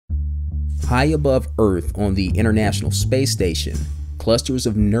High above Earth on the International Space Station, clusters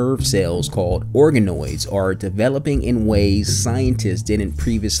of nerve cells called organoids are developing in ways scientists didn't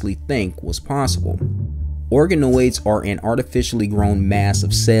previously think was possible. Organoids are an artificially grown mass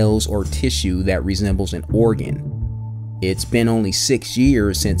of cells or tissue that resembles an organ. It's been only 6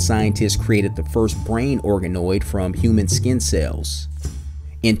 years since scientists created the first brain organoid from human skin cells.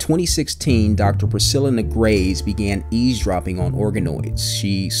 In 2016, Dr. Priscilla Negrais began eavesdropping on organoids.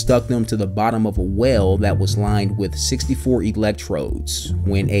 She stuck them to the bottom of a well that was lined with 64 electrodes.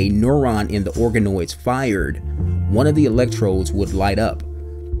 When a neuron in the organoids fired, one of the electrodes would light up.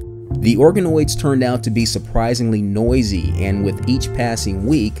 The organoids turned out to be surprisingly noisy, and with each passing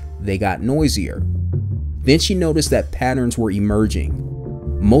week, they got noisier. Then she noticed that patterns were emerging.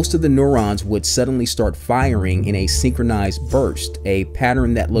 Most of the neurons would suddenly start firing in a synchronized burst, a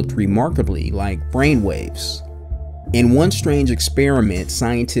pattern that looked remarkably like brainwaves. In one strange experiment,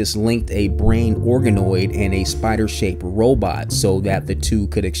 scientists linked a brain organoid and a spider-shaped robot so that the two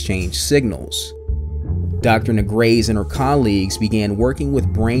could exchange signals. Dr. Negrais and her colleagues began working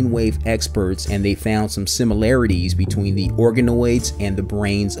with brainwave experts, and they found some similarities between the organoids and the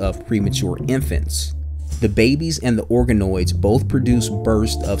brains of premature infants. The babies and the organoids both produce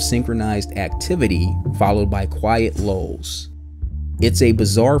bursts of synchronized activity followed by quiet lulls. It's a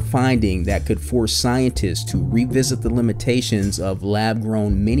bizarre finding that could force scientists to revisit the limitations of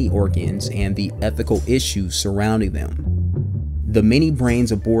lab-grown mini-organs and the ethical issues surrounding them. The mini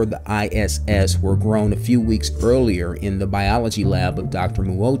brains aboard the ISS were grown a few weeks earlier in the biology lab of Dr.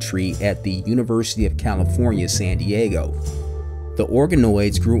 Muotri at the University of California, San Diego. The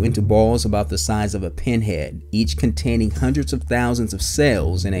organoids grew into balls about the size of a pinhead, each containing hundreds of thousands of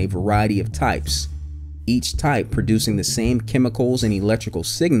cells in a variety of types, each type producing the same chemicals and electrical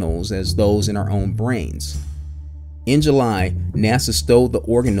signals as those in our own brains. In July, NASA stowed the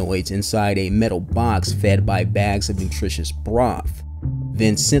organoids inside a metal box fed by bags of nutritious broth,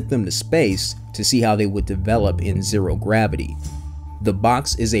 then sent them to space to see how they would develop in zero gravity. The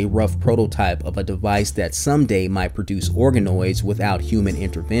box is a rough prototype of a device that someday might produce organoids without human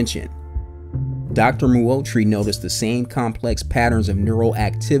intervention. Dr. Muotri noticed the same complex patterns of neural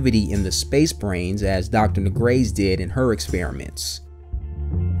activity in the space brains as Dr. Negrais did in her experiments.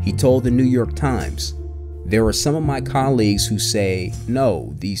 He told the New York Times, "There are some of my colleagues who say,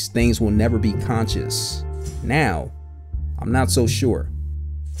 no, these things will never be conscious. Now, I'm not so sure."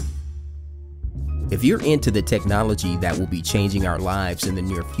 If you're into the technology that will be changing our lives in the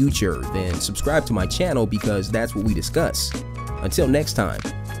near future, then subscribe to my channel because that's what we discuss. Until next time,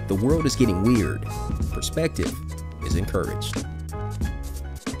 the world is getting weird. Perspective is encouraged.